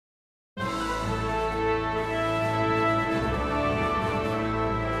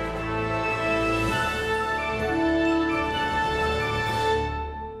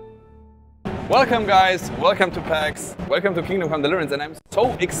Welcome guys, welcome to PAX, welcome to Kingdom Come Deliverance, and I'm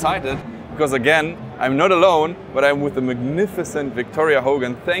so excited because again, I'm not alone, but I'm with the magnificent Victoria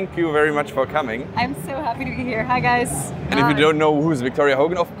Hogan. Thank you very much for coming. I'm so happy to be here. Hi guys. And if you don't know who's Victoria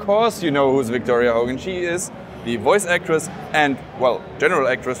Hogan, of course you know who's Victoria Hogan. She is the voice actress and, well, general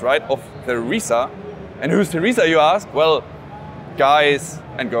actress, right, of Theresa. And who's Theresa, you ask? Well, guys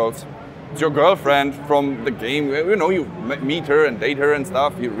and girls. It's your girlfriend from the game. You know, you meet her and date her and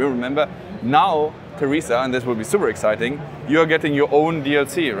stuff, you remember. Now, Theresa, and this will be super exciting, you are getting your own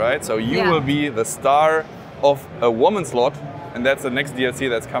DLC, right? So you will be the star of a woman's lot, and that's the next DLC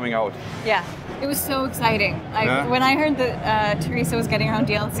that's coming out. Yeah, it was so exciting. Like when I heard that Theresa was getting her own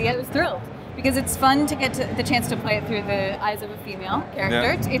DLC, I was thrilled. Because it's fun to get the chance to play it through the eyes of a female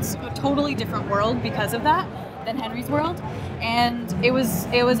character. Yeah. It's a totally different world because of that than Henry's world. And it was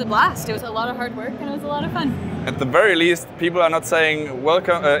a blast. It was a lot of hard work and it was a lot of fun. At the very least, people are not saying,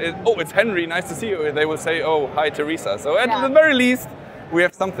 welcome, oh, it's Henry, nice to see you. They will say, oh, hi, Theresa. So at the very least, we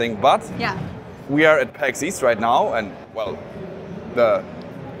have something. But we are at PAX East right now, and, well,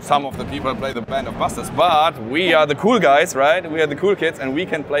 some of the people play the Band of Busters, but we are the cool guys, right? We are the cool kids, and we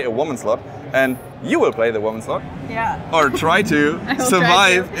can play a woman's slot. And you will play the woman's slot. Yeah. Or try to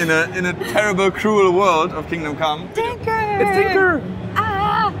survive in a terrible, cruel world of Kingdom Come. Tinker! It's Tinker!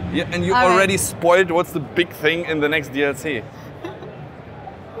 Ah! Yeah, and you already spoiled what's the big thing in the next DLC.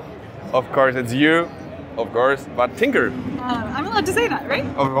 Of course, it's you. Of course, but Tinker. I'm allowed to say that, right?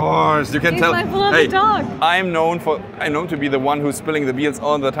 Of course, you can tell. He's my beloved dog. I'm known to be the one who's spilling the beans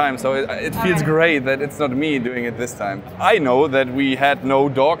all the time, so it feels great that it's not me doing it this time. I know that we had no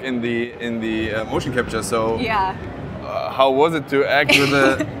dog in the motion capture, so how was it to act with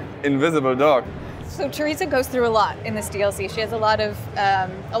an invisible dog? So Theresa goes through a lot in this DLC. She has a lot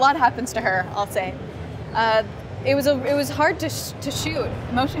happens to her, I'll say. It was hard to shoot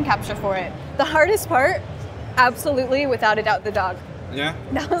motion capture for it. The hardest part, absolutely, without a doubt, the dog. Yeah.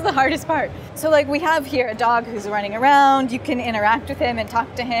 That was the hardest part. So like we have here a dog who's running around. You can interact with him and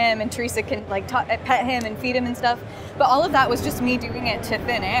talk to him, and Theresa can like pet him and feed him and stuff. But all of that was just me doing it to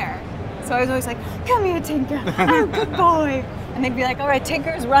thin air. So I was always like, "Come here, Tinker. Oh, good boy." And they'd be like, "All right,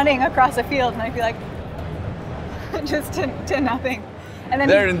 Tinker's running across a field," and I'd be like, just to nothing. And then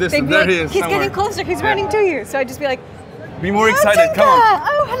there in this, there he is. He's getting closer. He's running to you. So I'd just be like, "Be more excited! Come on!"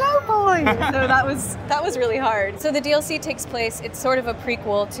 Oh, hello, boy. So that was really hard. So the DLC takes place. It's sort of a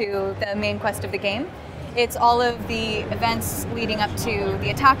prequel to the main quest of the game. It's all of the events leading up to the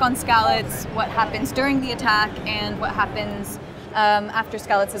attack on Skalitz, what happens during the attack, and what happens after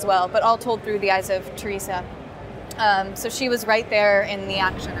Skalitz as well. But all told through the eyes of Theresa. So she was right there in the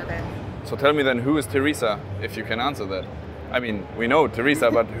action of it. So tell me then, who is Theresa, if you can answer that? I mean, we know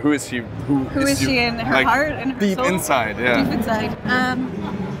Theresa, but who is she? Who is she in her heart and her deep soul? Inside, yeah. Deep inside.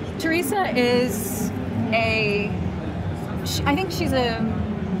 Theresa is I think she's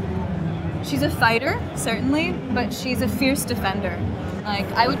a fighter, certainly, but she's a fierce defender. Like,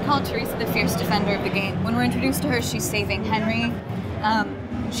 I would call Theresa the fierce defender of the game. When we're introduced to her, she's saving Henry.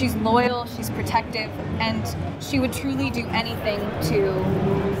 She's loyal, she's protective, and she would truly do anything to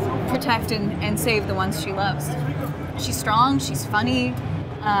protect and save the ones she loves. She's strong, she's funny,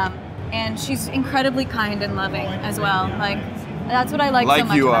 and she's incredibly kind and loving as well. Like, that's what I like so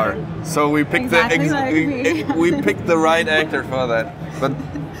much you about are. her. So we picked we picked the right actor for that. But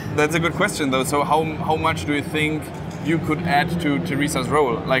that's a good question though. So how much do you think you could add to Theresa's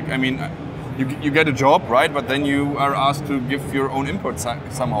role? Like, I mean, you get a job, right? But then you are asked to give your own input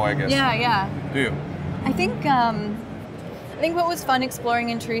somehow, I guess. Yeah. Do you? I think what was fun exploring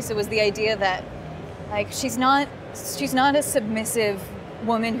in Theresa was the idea that, like, she's not a submissive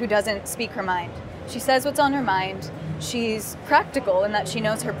woman who doesn't speak her mind. She says what's on her mind. She's practical in that she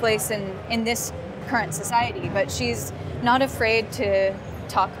knows her place in this current society, but she's not afraid to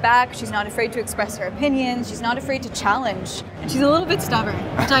talk back. She's not afraid to express her opinions. She's not afraid to challenge. And she's a little bit stubborn,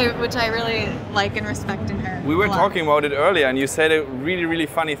 which I really like and respect in her. We were talking about it earlier, and you said a really, really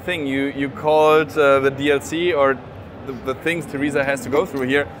funny thing. You called the DLC or the things Theresa has to go through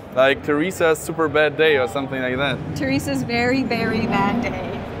here, like Theresa's super bad day or something like that. Teresa's very, very bad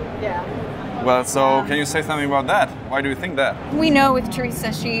day. Yeah. Well, so can you say something about that? Why do you think that? We know with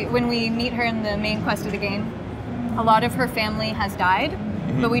Theresa, when we meet her in the main quest of the game, a lot of her family has died,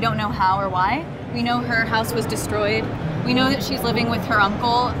 but we don't know how or why. We know her house was destroyed. We know that she's living with her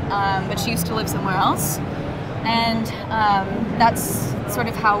uncle, but she used to live somewhere else. And that's sort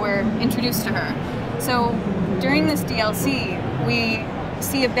of how we're introduced to her. So during this DLC, we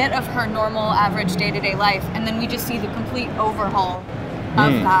see a bit of her normal, average day-to-day life, and then we just see the complete overhaul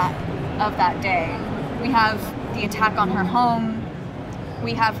of that day. We have the attack on her home.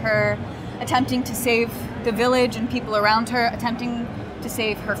 We have her attempting to save the village and people around her, attempting to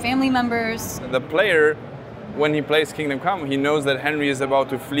save her family members. The player, when he plays Kingdom Come, he knows that Henry is about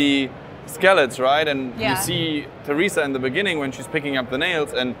to flee Skeletor, right? And you see Theresa in the beginning when she's picking up the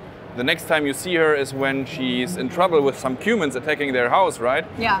nails, and the next time you see her is when she's in trouble with some humans attacking their house, right?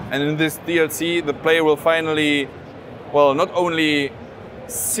 Yeah. And in this DLC, the player will finally, well, not only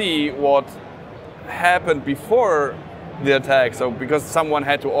see what happened before the attack, so because someone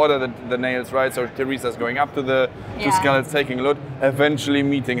had to order the nails, right? So Theresa's going up to to Skeletor, taking a look, eventually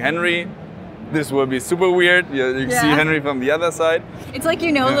meeting Henry. This will be super weird. You see Henry from the other side. It's like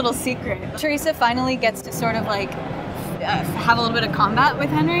a little secret. Theresa finally gets to sort of like have a little bit of combat with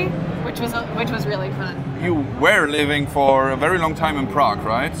Henry, which was really fun. You were living for a very long time in Prague,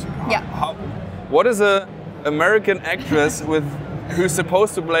 right? Yeah. What is a American actress who's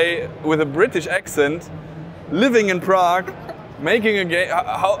supposed to play with a British accent, living in Prague, making a game?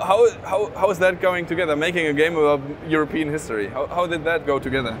 How is that going together? Making a game about European history. How did that go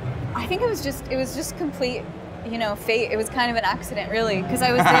together? I think it was just complete, fate. It was kind of an accident, really, because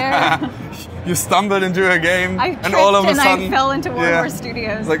I was there. You stumbled into a game, and all of a sudden I fell into Warhorse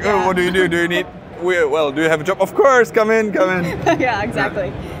Studios. It's like, oh, what do you do? Do you need? Well, do you have a job? Of course, come in. Yeah,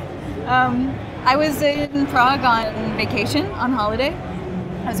 exactly. I was in Prague on vacation, on holiday.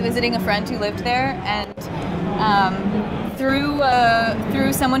 I was visiting a friend who lived there, and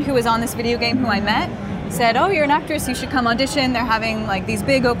through someone who was on this video game who I met, said, oh, you're an actress, you should come audition. They're having like these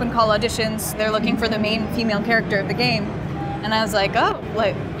big open call auditions. They're looking for the main female character of the game. And I was like, oh,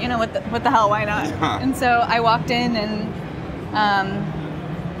 like, what the hell, why not? And so I walked in and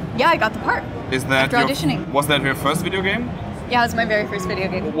I got the part. After auditioning. Was that your first video game? Yeah, it was my very first video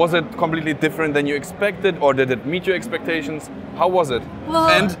game. Was it completely different than you expected, or did it meet your expectations? How was it? Well,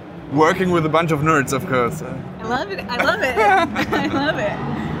 and working with a bunch of nerds, of course. I love it. I love it.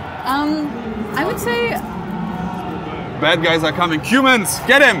 I would say bad guys are coming. Humans,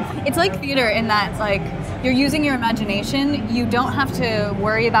 get him! It's like theater in that, like, you're using your imagination. You don't have to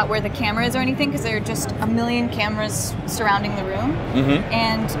worry about where the camera is or anything, because there are just a million cameras surrounding the room. Mm-hmm.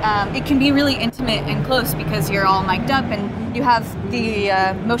 And it can be really intimate and close because you're all mic'd up and you have the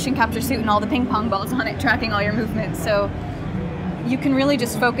motion capture suit and all the ping pong balls on it tracking all your movements. So you can really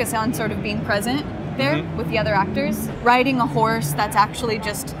just focus on sort of being present there with the other actors. Riding a horse that's actually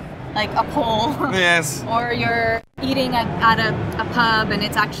just like a pole. Yes. Or you're eating at a pub and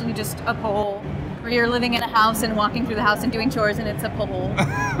it's actually just a pole. Or you're living in a house and walking through the house and doing chores and it's a pole.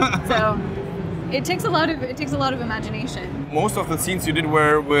 So it takes a lot of imagination. Most of the scenes you did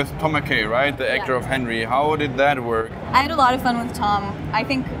were with Tom McKay, right? The actor of Henry. How did that work? I had a lot of fun with Tom. I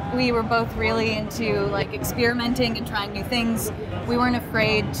think we were both really into like experimenting and trying new things. We weren't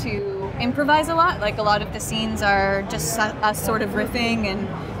afraid to improvise a lot. Like a lot of the scenes are just us sort of riffing and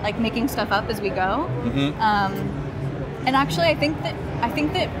like making stuff up as we go. Mm-hmm. And actually, I think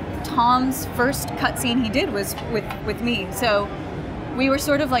that Tom's first cutscene he did was with me. So we were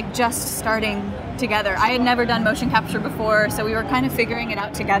sort of like just starting together. I had never done motion capture before, so we were kind of figuring it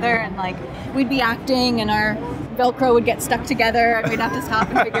out together, and like we'd be acting and our Velcro would get stuck together and we'd have to stop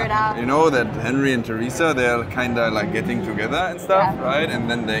and figure it out. You know that Henry and Theresa, they're kind of like getting together and stuff, right? And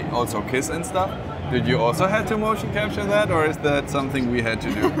then they also kiss and stuff. Did you also have to motion capture that, or is that something we had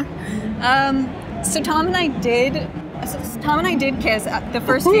to do? So Tom and I did kiss the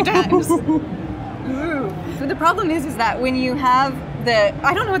first few times. But the problem is that when you have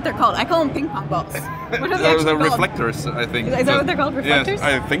I don't know what they're called. I call them ping pong balls. What are they actually called? Reflectors, I think. Is that what they're called? Reflectors? Yes,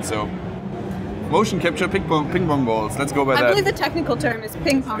 I think so. Motion capture ping pong balls. Let's go by that. I believe the technical term is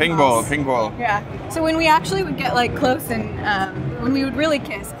ping pong balls. Ping ball. Yeah. So when we actually would get like close and when we would really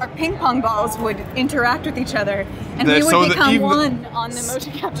kiss, our ping pong balls would interact with each other, and we would become one on the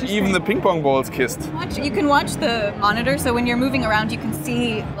motion capture screen. Even the ping pong balls kissed. You can watch the monitor, so when you're moving around, you can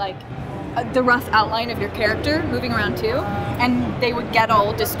see like the rough outline of your character moving around too, and they would get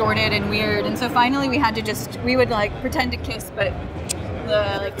all distorted and weird, and so finally we would like pretend to kiss, but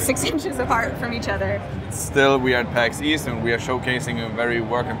like 6 inches apart from each other. Still, we are at PAX East and we are showcasing a very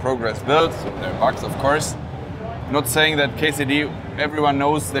work in progress build. So there are bugs, of course. Not saying that KCD, everyone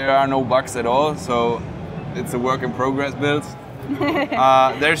knows there are no bugs at all, so it's a work in progress build.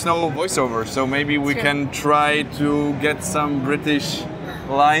 There's no voiceover, so maybe we can try to get some British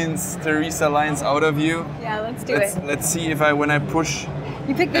lines, Theresa lines out of you. Yeah, let's do it. Let's see if when I push.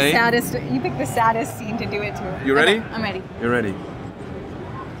 You pick the saddest scene to do it to. You ready? Okay, I'm ready. You're ready.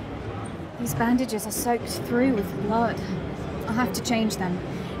 These bandages are soaked through with blood. I'll have to change them,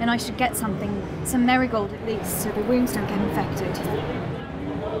 and I should get some marigold at least, so the wounds don't get infected.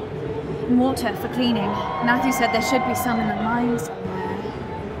 And water for cleaning. Matthew said there should be some in the mine somewhere.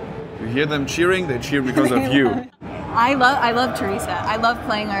 You hear them cheering, they cheer because of you. I love Theresa. I love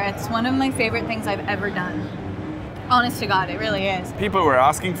playing her. It's one of my favorite things I've ever done. Honest to God, it really is. People were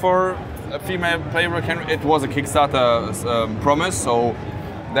asking for a female playable character. It was a Kickstarter promise, so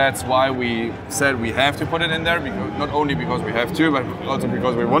that's why we said we have to put it in there. Because, not only because we have to, but also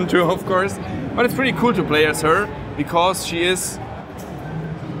because we want to, of course. But it's pretty cool to play as her because she is,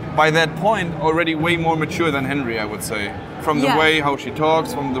 by that point, already way more mature than Henry, I would say. From the way how she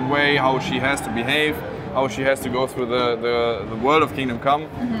talks, from the way how she has to behave, how she has to go through the world of Kingdom Come.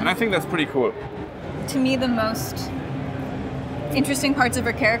 And I think that's pretty cool. To me, the most interesting parts of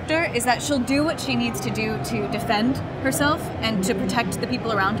her character is that she'll do what she needs to do to defend herself and to protect the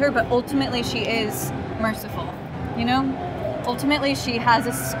people around her, but ultimately she is merciful, you know? Ultimately she has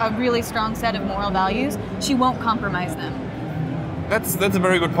a really strong set of moral values. She won't compromise them. That's a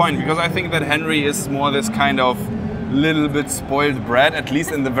very good point, because I think that Henry is more this kind of little bit spoiled brat, at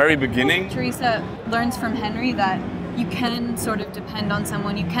least in the very beginning. Theresa learns from Henry that you can sort of depend on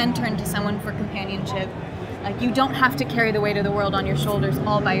someone, you can turn to someone for companionship. Like, you don't have to carry the weight of the world on your shoulders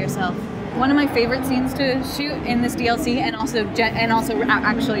all by yourself. One of my favorite scenes to shoot in this DLC, and also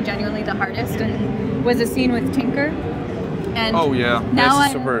actually genuinely the hardest, and was a scene with Tinker. And oh yeah, now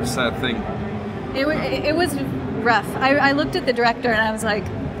that's a super sad thing. It was rough. I looked at the director and I was like,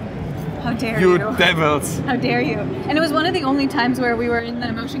 how dare you? You devils! How dare you? And it was one of the only times where we were in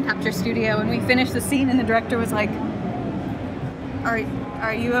the motion capture studio and we finished the scene and the director was like,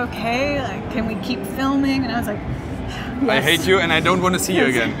 Are you okay? Like, can we keep filming? And I was like, yes. I hate you and I don't want to see you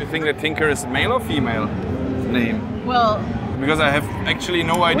again. You think that Tinker is male or female name? Well, because I have actually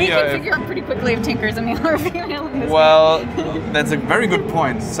no idea. We can figure out pretty quickly if Tinker is a male or female in this well, that's a very good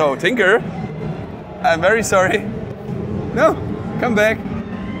point. So, Tinker, I'm very sorry. No, come back.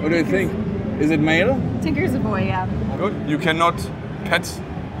 What do you think? Is it male? Tinker's a boy, yeah. Good. You cannot pet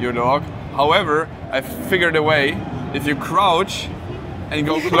your dog. However, I figured a way. If you crouch and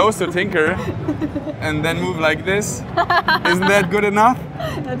go close to Tinker and then move like this, isn't that good enough?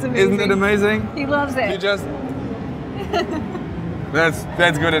 That's amazing. Isn't it amazing? He loves it. You just...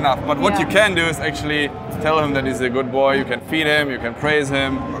 That's good enough. But what you can do is actually tell him that he's a good boy. You can feed him, you can praise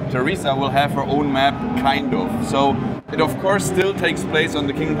him. Theresa will have her own map, kind of. So it of course still takes place on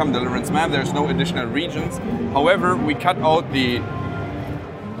the Kingdom Come Deliverance map. There's no additional regions. However, we cut out the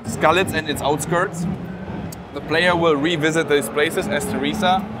Skullets and its outskirts. The player will revisit these places as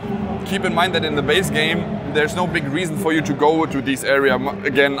Theresa. Keep in mind that in the base game, there's no big reason for you to go to this area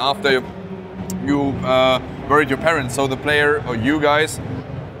again after you buried your parents. So the player, or you guys,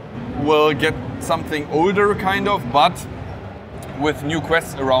 will get something older kind of, but with new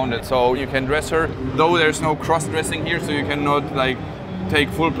quests around it. So you can dress her, though there's no cross-dressing here, so you cannot like take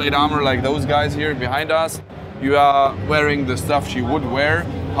full plate armor like those guys here behind us. You are wearing the stuff she would wear.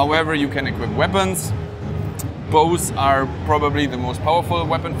 However, you can equip weapons. Bows are probably the most powerful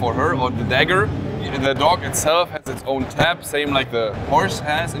weapon for her, or the dagger. The dog itself has its own tab, same like the horse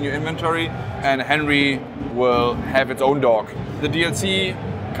has in your inventory, and Henry will have its own dog. The DLC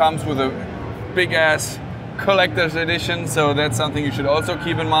comes with a big ass collector's edition, so that's something you should also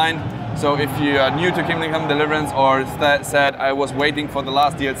keep in mind. So if you are new to Kingdom Come Deliverance or said I was waiting for the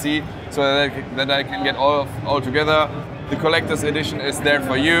last DLC so that I can get all together, the collector's edition is there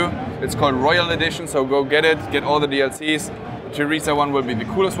for you. It's called Royal Edition, so go get it, get all the DLCs. The Theresa one will be the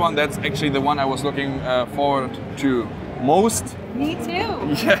coolest one. That's actually the one I was looking forward to most. Me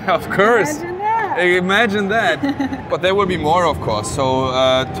too. Yeah, of course. Imagine that. Imagine that. But there will be more, of course. So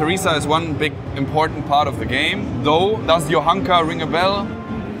Theresa is one big important part of the game. Though, does Johanka ring a bell?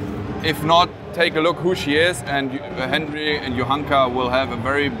 If not, take a look who she is, and Henry and Johanka will have a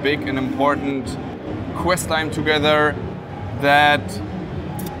very big and important quest time together that,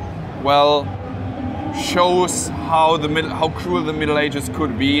 well, shows how cruel the Middle Ages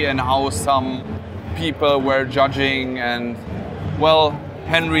could be and how some people were judging. And well,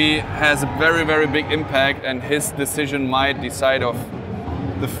 Henry has a very, very big impact, and his decision might decide of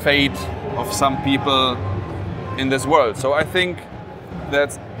the fate of some people in this world. So I think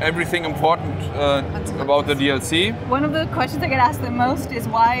that's everything important about the DLC. One of the questions I get asked the most is,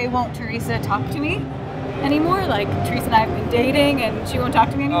 why won't Theresa talk to me anymore? Like, Theresa and I have been dating and she won't talk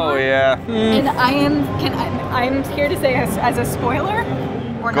to me anymore. Oh yeah. And I'm here to say as a spoiler,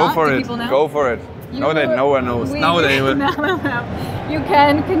 or Go not, for do it. people know? Go for it. No, that no one knows. Now they will. No. You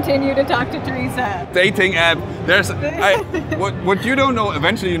can continue to talk to Theresa. Dating app. There's what you don't know.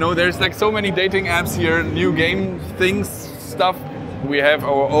 Eventually, you know. There's like so many dating apps here, new game things, stuff. We have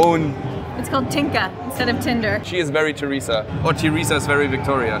our own. It's called Tinka instead of Tinder. She is very Theresa, or Theresa is very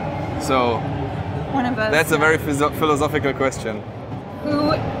Victoria. So one of us. That's a very philosophical question.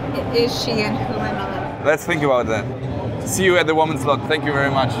 Who is she and who am I? Let's think about that. See you at the women's slot. Thank you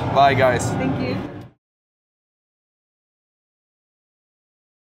very much. Bye, guys. Thank you.